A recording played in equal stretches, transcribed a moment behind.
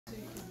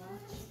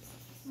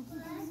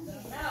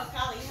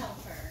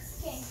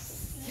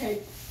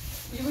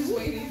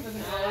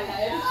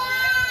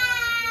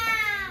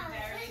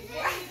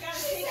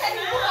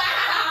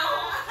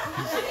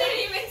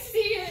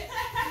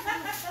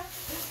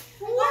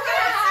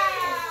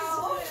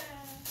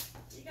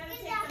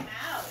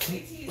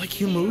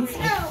you move,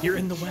 like, you're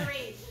in the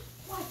way.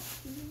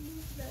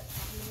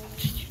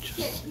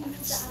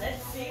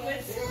 Let's see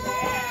what's in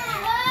there.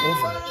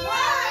 Over.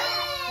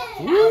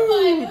 Wow.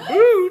 Ooh,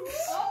 boots.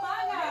 Oh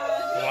my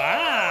God.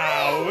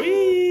 Wow.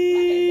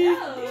 Wee.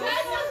 Try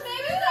some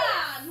babies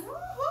on.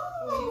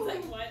 He's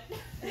like, what?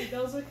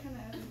 Those are kind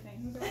of everything.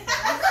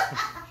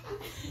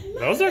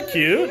 Those are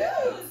cute.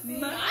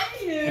 Not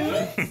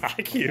cute. Not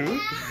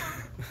cute.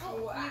 Oh,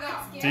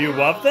 wow. Do you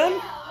love them?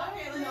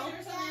 Okay, let's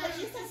hear something.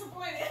 She's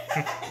disappointed.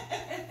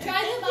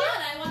 Try them on.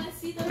 I want to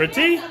see them.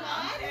 Pretty? There we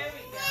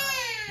go.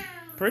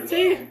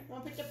 Pretty?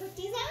 Want to put your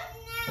pretties on?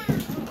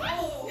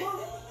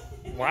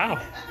 Wow.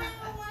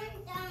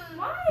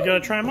 You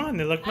gotta try them on.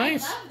 They look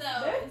nice. I love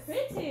those.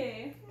 They're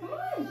pretty. Come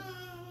on.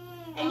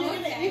 And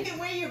you can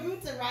wear your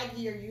boots and ride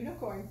your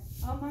unicorn.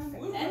 Oh my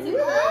God. That's a Ooh.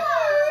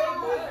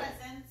 cool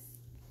Presents.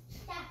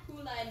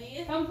 cool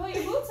idea. Come put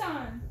your boots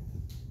on.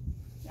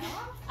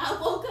 I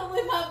woke up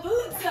with my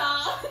boots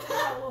on.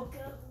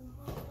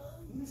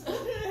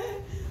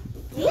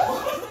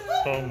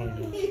 Oh my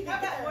god. How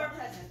about more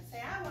presents?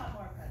 Say, I want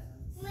more presents.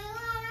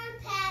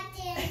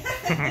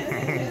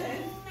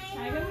 I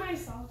got my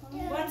cell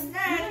phone. What's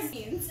next?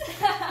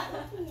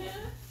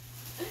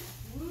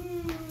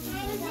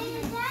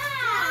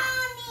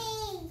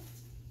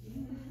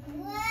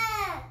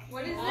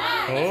 What is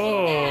that?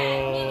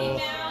 Oh. Minnie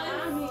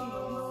Mouse.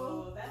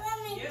 Oh,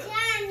 that's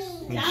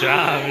cute.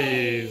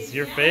 Jammies.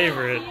 Your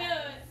favorite.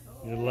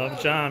 Cute. You love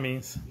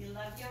jammies. You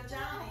love your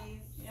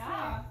Johnnies.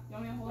 Yeah. You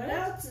want me to hold What it?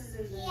 else is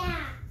in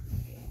there?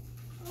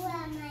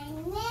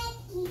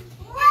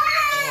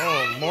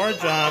 Oh, more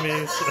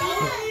jammies. You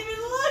didn't even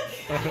look.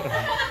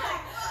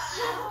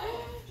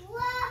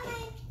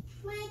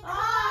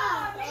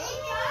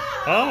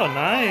 Oh,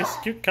 nice.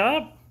 Cute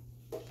cup.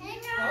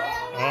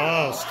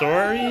 Oh,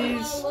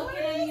 stories. Oh, look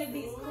at any of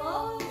these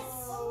clothes.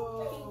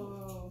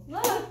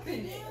 Look.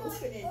 Open it.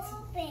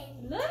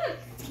 Look.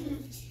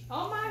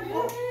 Oh my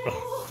goodness.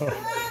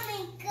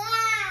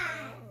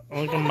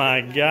 Look at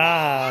my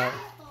god.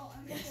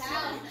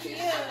 How cute.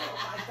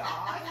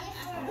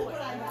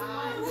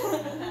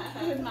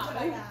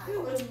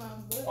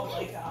 Oh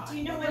my God. Do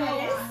you know what it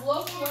is?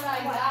 Look what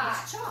I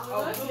got.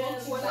 Oh,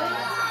 look what I got.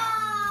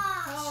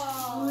 Oh,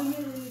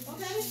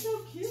 that is so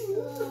cute.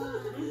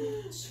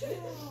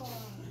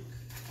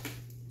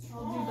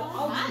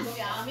 Not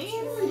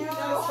jammies.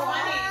 That's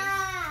funny.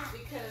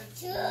 Because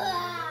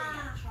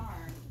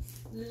Charms.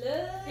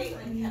 look.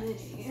 Caitlin kept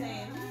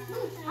saying,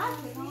 I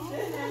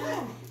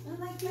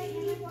like that.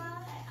 You know what?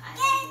 I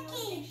don't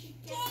think she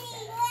gets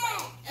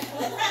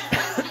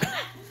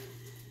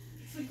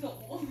It's like the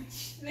orange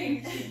thing.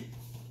 it.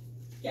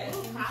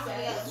 Probably.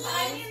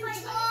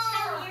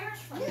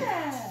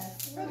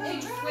 Yes.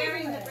 He's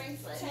wearing the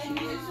bracelet. 10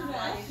 years from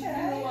now.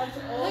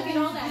 Look at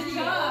all that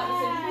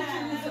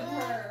Pictures of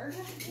her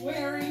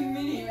wearing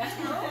Minnie Mouse.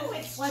 Oh,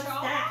 it's what's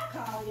that,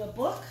 Carly? A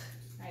book?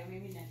 Alright,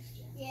 maybe next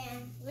year.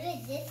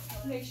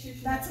 Make sure she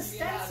That's a doesn't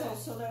read about stencil it.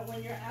 so that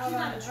when you're out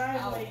on the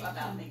driveway,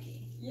 about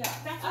Mickey. Yeah.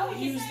 that's I how would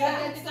we use use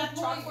that. that. It's a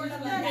chalkboard of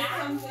That's that.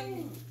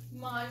 something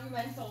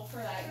monumental for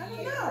that I don't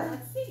year. know.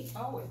 Let's see.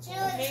 Oh, it's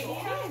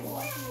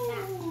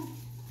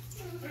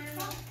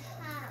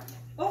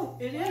Oh,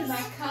 it is.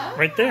 My cup.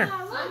 Right there.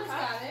 Almost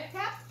got it.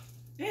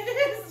 It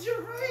is.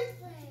 You're right.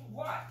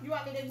 What? You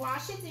want me to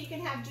wash it so you can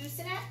have juice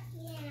in it?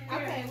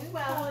 Okay, we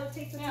will. Oh,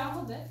 take the yeah, I'll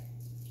hold it.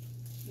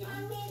 Oh,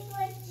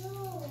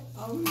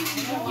 I'll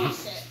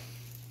wash it.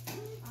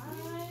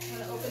 I'm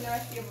gonna open the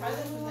rest of your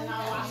presents and then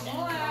I'll wash it.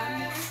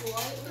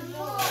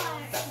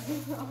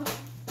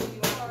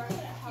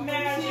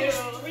 Man, there's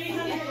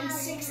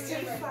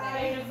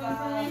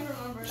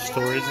 365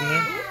 Stories in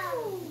there.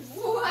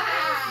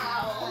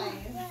 Wow.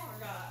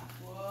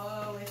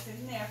 Whoa, it's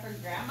in there for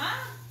Grandma?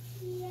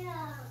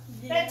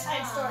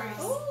 Bedtime stories.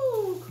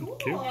 Ooh, cool.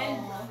 Cute.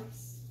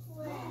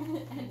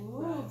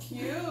 Ooh,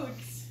 cute.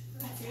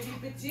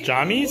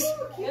 Jammies?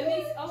 Let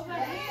me, oh my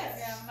God.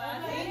 Grandma,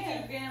 thank you,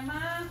 Grandma.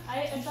 I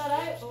thought I.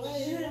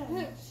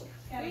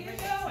 Where you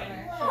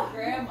going? Oh,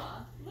 Grandma.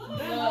 Look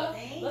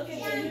Look at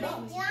Johnny.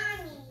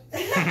 the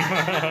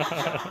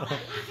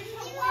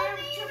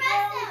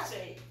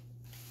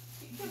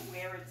You can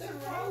wear it to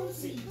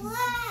Rosie.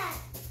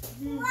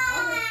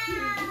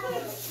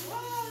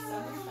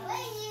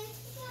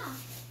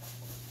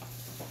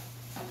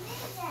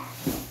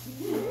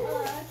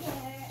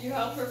 You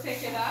help her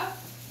pick it up?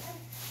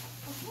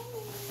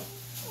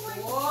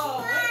 Whoa,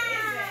 what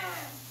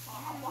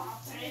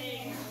is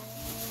it?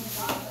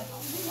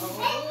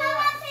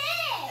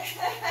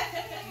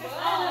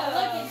 Oh,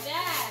 look at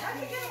that. How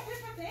you gonna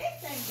whip a pig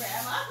then,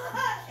 Grandma?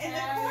 In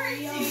the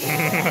quarantine.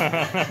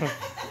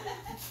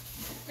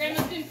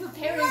 Grandma's been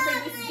preparing for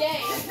this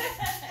day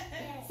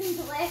since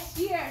last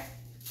year.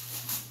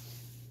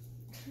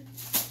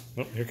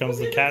 Oh, here comes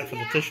the cat for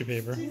the tissue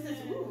paper. She says,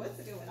 ooh, what's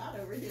going on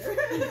over here?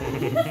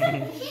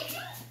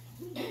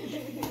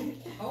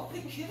 Oh, the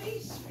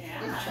kitties.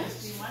 Yeah.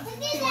 She wants to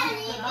be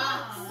the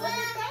mom.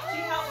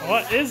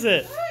 What is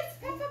it? Oh, it's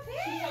Peppa Pig.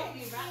 She helped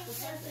me wrap the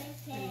present.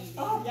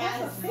 Oh,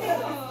 yes.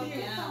 Peppa Pig.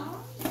 Yeah.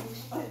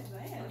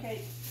 Okay,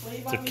 please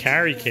It's a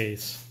carry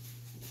case.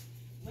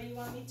 What do you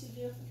want me to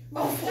do?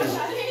 Oh,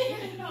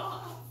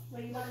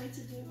 What do you want me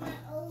to do?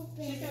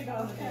 she's gonna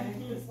go with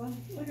this one.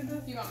 Look at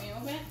this. You want me to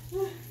open it?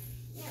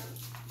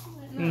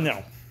 No.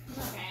 Okay,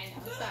 I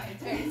know. Sorry,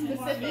 it's very You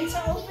want me specific. to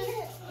open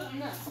it?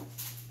 No.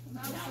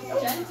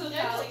 Gentle,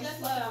 Dolly,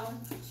 slow.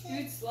 Do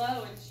it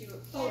slow and she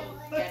will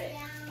get it.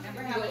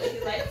 Remember how much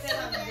you liked it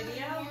on the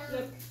video?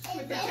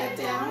 Put that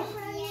down.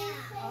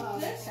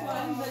 This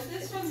one, but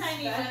this one's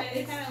tiny, better. but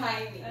it's kind of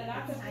like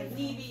Niamh would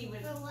be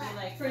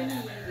like For whatever.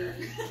 Niamh.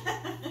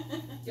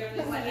 Do you want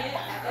to see it?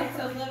 It's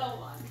a little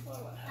one.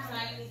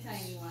 Tiny,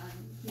 tiny one.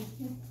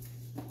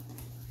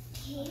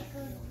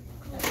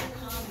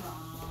 Come on.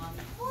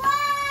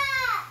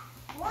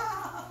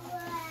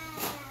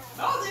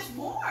 Oh, there's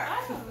more. Oh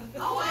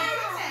my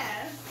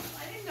goodness. I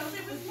didn't know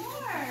there was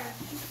more.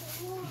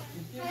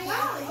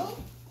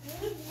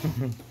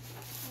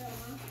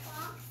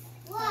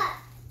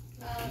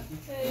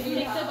 You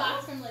take the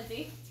box from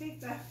Lizzie. Take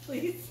that,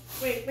 please.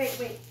 Wait.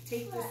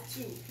 Take this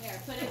too. Here,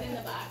 put it in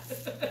the box.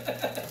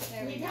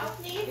 There we Need go. help,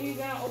 Niamh? Are you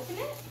gonna open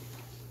it?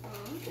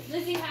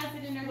 Lizzie has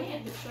it in her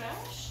hand. The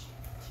trash.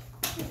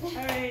 All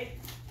right.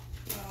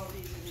 Oh,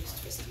 these are these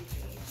twisty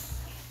things.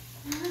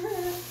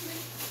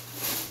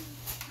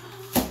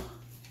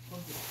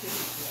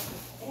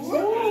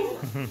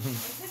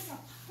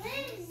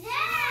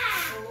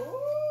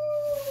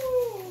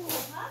 Ooh.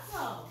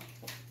 Puzzle. A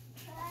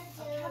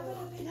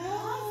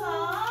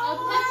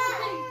Peppa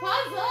Pig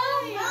puzzle.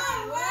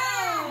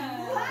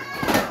 Whoa.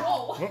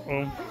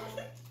 Uh-oh.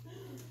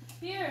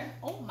 Here.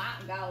 Oh my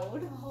God.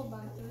 Hold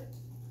on to it.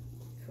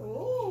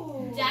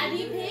 Cool.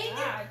 Daddy Pig.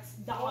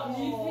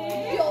 Doggy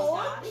Pig.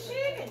 Doggy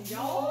Pig and George.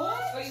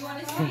 Oh, you want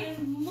to see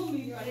it?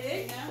 Mommy, you want to see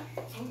it now?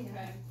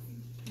 Okay.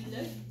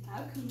 Look. How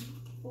cool.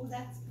 Oh,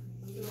 that's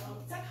beautiful.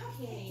 It's a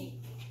cupcake.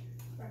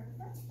 For her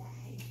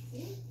birthday.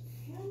 See?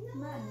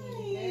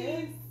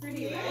 Nice.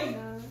 Pretty, right?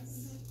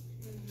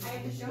 I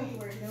have to show you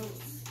where it goes.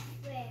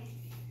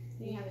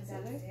 Do you have it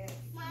gathered?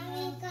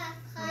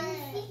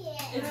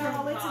 It's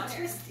from a Connor.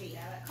 twisty.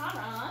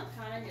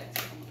 Connor gets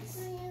these.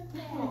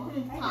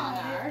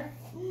 Connor.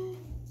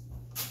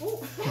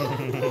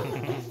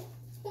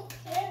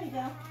 There we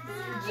go.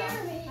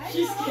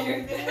 She's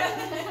scared.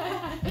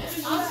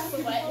 I'm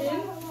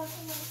sweating.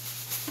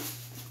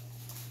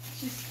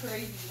 She's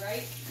crazy,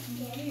 right?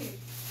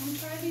 Come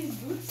try these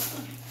boots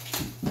on.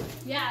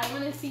 Yeah, I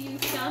want to see you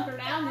stomp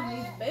around in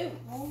these boots.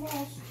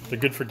 Almost. They're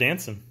good for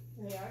dancing.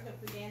 They are good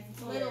for dancing.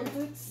 Little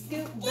boot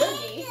scoop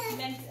boogie.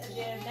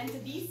 Meant to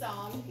be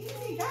song.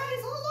 Easy,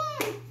 guys, hold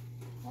on.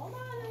 Hold on.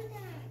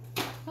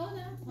 Hold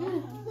on.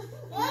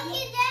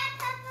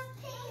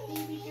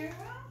 Baby girl,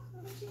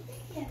 what you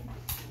thinking?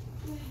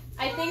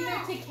 I think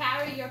they're to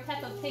carry your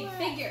Peppa Pig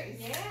figures.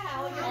 Yeah,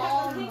 look at Oh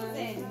Peppa Pig's my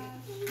in.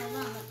 Hold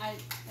on, I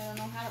don't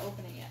know how to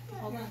open it yet.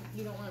 Hold on,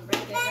 you don't want to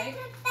break it, right?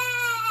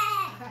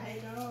 I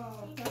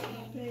know. Peppa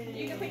Pig.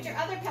 You can put your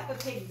other Peppa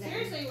Pigs in.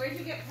 Seriously, where'd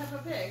you get Peppa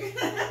Pig?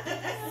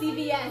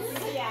 CVS.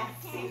 Yeah.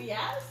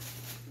 CVS?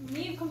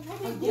 Niamh, come try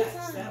these boots Yes,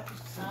 on. that was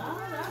Wow,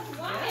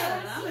 I'm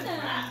I've seen them.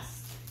 impressed.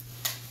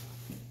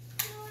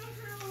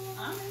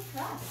 I'm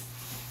impressed.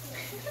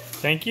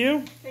 Thank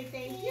you. Say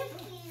thank you.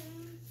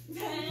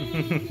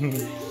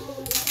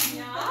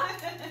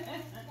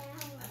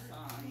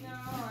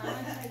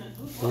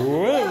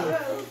 Whoa.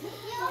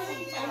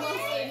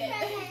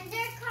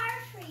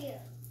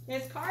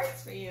 There's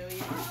cards for you.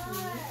 Yeah.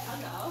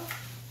 Hello.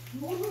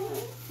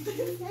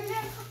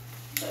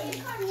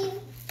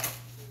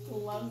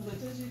 Loves the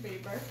tissue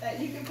paper that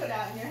you can put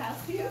out in your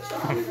house too.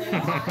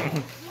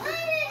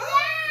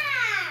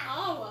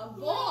 Oh, a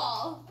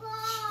ball.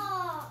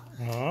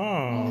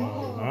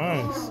 Oh,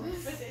 nice.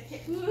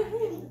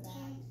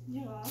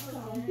 You're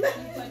welcome.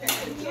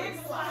 Here's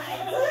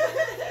slides.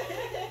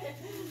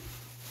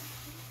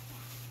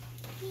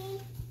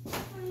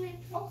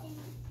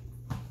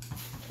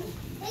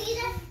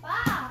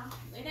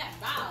 Look at that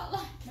ball.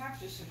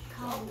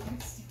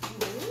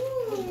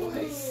 Ooh,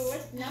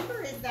 what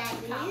number is that,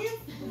 Niamh?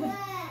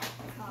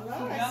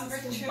 Number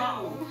 2.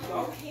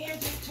 Go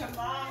hand it to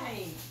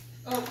mommy.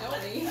 Oh,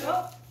 Dolly.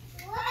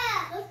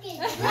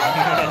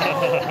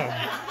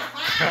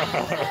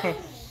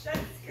 That's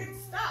good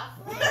stuff.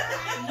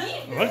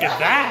 Look at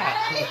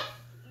that.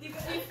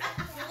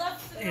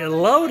 You're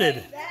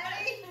loaded.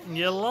 Daddy,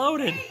 You're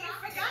loaded. you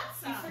forgot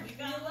some. You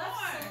got more.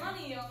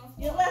 money on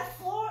You left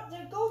floor.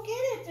 Go get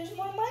it. There's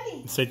more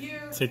money. Say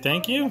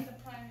thank you. the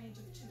prime age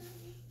of 2.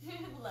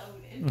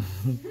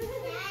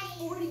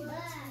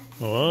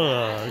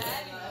 Whoa.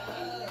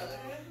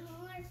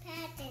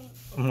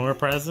 More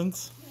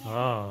presents?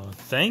 Oh,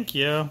 thank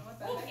you.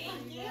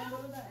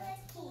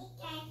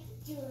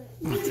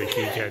 What's a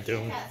key cat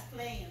doing? Cat's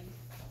playing.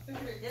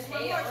 There's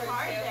one more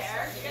card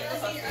there. You're gonna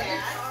see your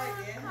other card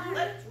in.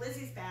 Look,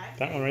 Lizzie's bag.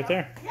 That one right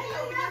there. Yeah,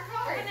 you got a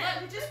card.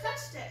 You just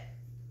touched it.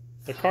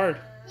 The card.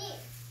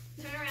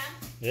 Turn around.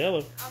 Yeah,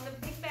 look. On the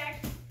big bag.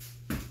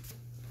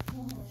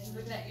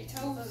 Look at your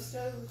toes.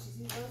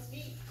 Those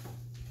feet.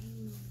 I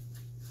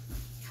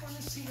want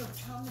to see your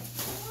tummy.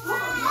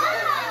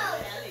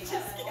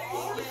 Just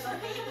kidding.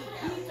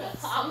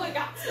 Alma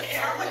got scared.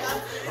 I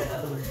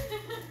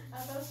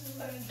thought she was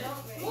gonna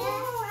jump me. Oh,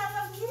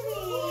 hello, kitty.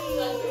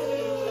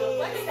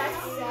 Look at that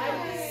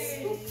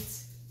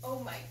Nice. Oh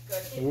my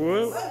goodness.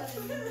 Whoop.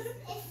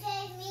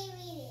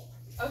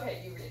 Okay,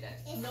 you read it.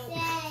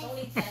 Don't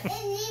eat that.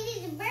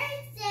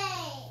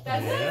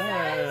 That's what it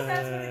says.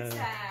 That's what it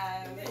Yeah.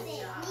 says.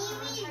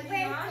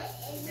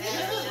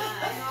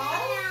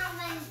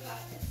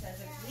 It says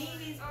it's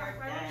Niamh's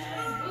birthday.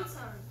 Boots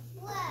on.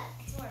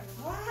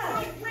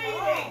 Wow, keep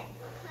reading.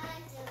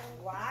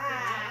 Wow.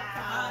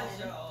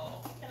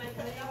 Puzzle. Can I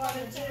put it up on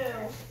a two?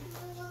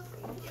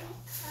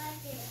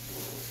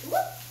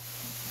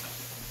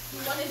 You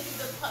want to do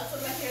the puzzle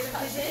right here? Should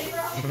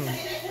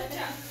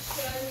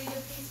I leave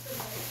a piece for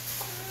later?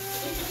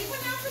 You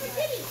went out for the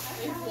kitty.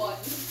 There's one.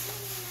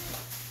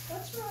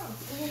 What's wrong?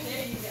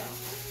 There you go.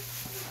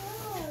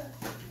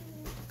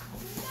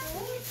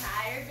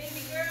 Tired,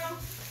 baby girl?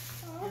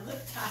 You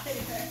look tired.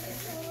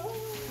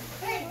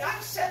 Hey,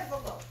 not shed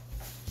below.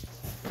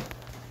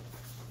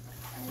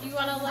 You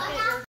want to look at